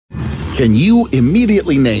Can you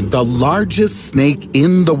immediately name the largest snake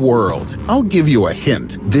in the world? I'll give you a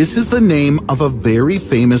hint. This is the name of a very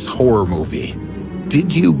famous horror movie.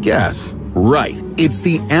 Did you guess? Right, it's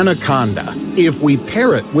the anaconda. If we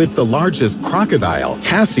pair it with the largest crocodile,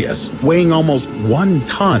 Cassius, weighing almost 1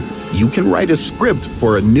 ton, you can write a script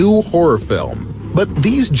for a new horror film. But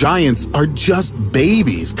these giants are just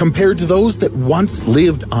babies compared to those that once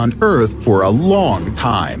lived on Earth for a long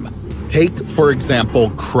time. Take, for example,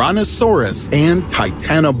 Kronosaurus and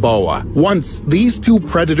Titanoboa. Once, these two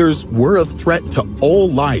predators were a threat to all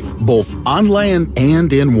life, both on land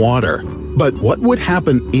and in water. But what would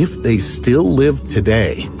happen if they still lived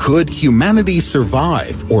today? Could humanity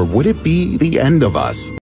survive, or would it be the end of us?